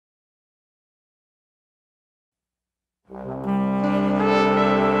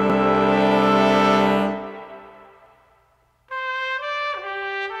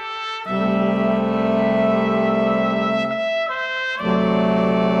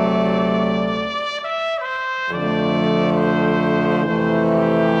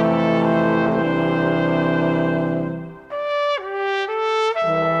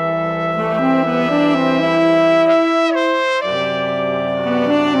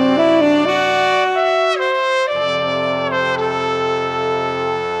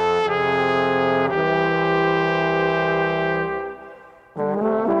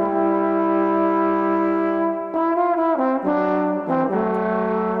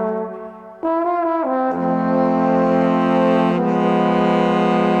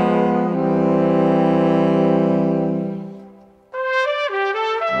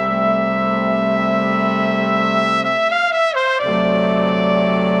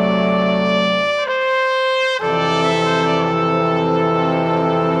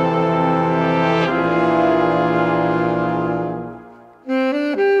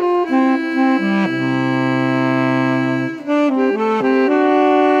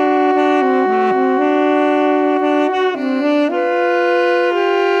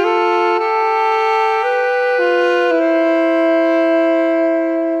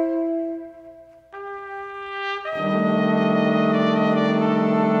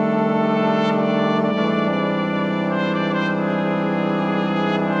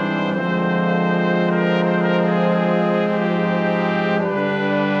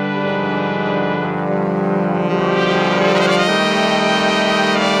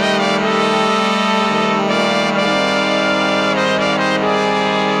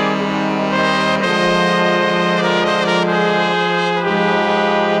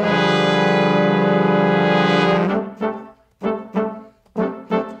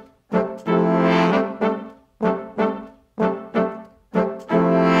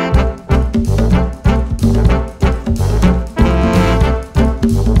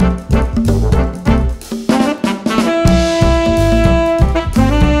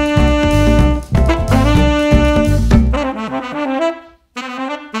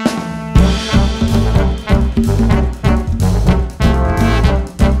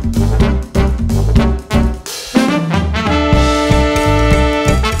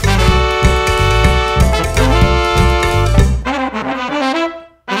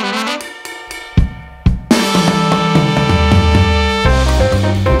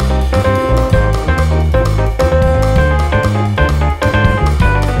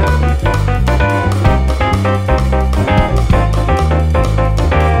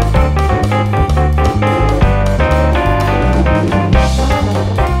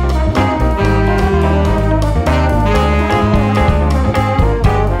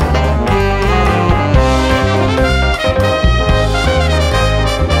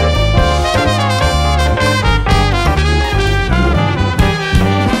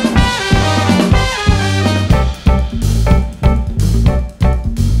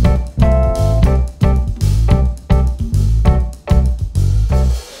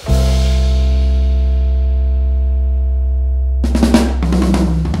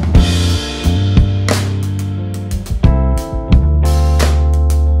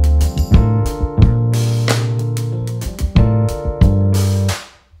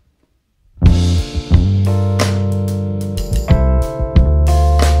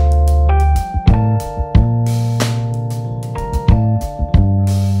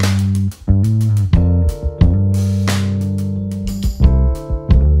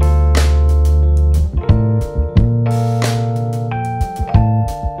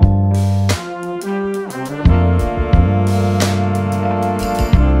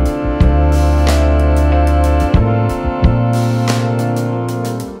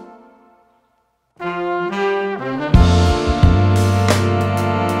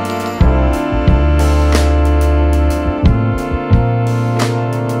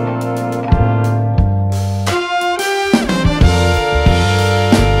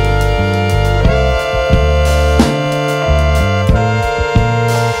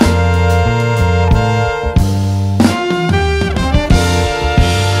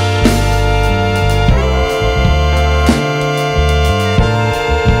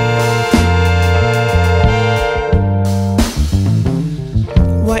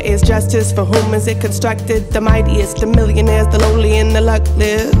justice? For whom is it constructed? The mightiest, the millionaires, the lowly and the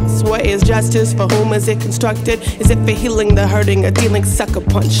luckless. What is justice? For whom is it constructed? Is it for healing the hurting or dealing sucker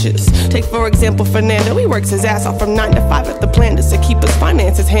punches? Take for example Fernando, he works his ass off from 9 to 5 at the plant just to keep his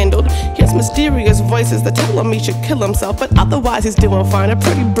finances handled. Here's mysterious voices that tell him he should kill himself, but otherwise he's doing fine. A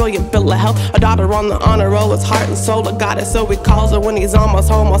pretty brilliant bill of health, a daughter on the honor roll, his heart and soul a goddess, so he calls her when he's almost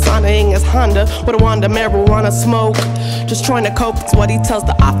home while signing his Honda with a wand of marijuana smoke. Just trying to cope, it's what he tells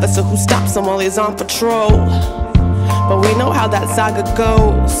the officer who stops him while he's on patrol. But we know how that saga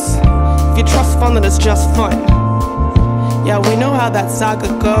goes. If you trust fun, then it's just fun. Yeah, we know how that saga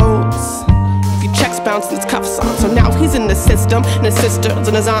goes. If your checks bounce and his cuffs on. So now he's in the system, and his sisters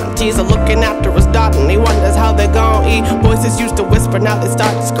and his aunties are looking after his daughter, and he wonders how they're gonna eat. Voices used to whisper, now they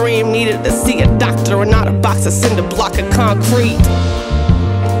start to scream. Needed to see a doctor and not a box of cinder block of concrete.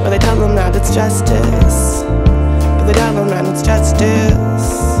 But they tell him that it's justice. But they tell him that it's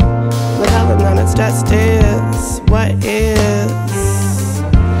justice. They tell him that it's justice. What is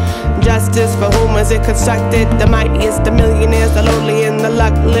justice? For whom is it constructed? The mightiest, the millionaires, the lowly and the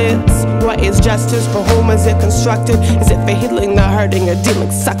luckless. What is justice? For whom is it constructed? Is it for healing the hurting or dealing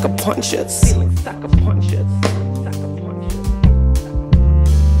sucker punches? Dealing sucker punches.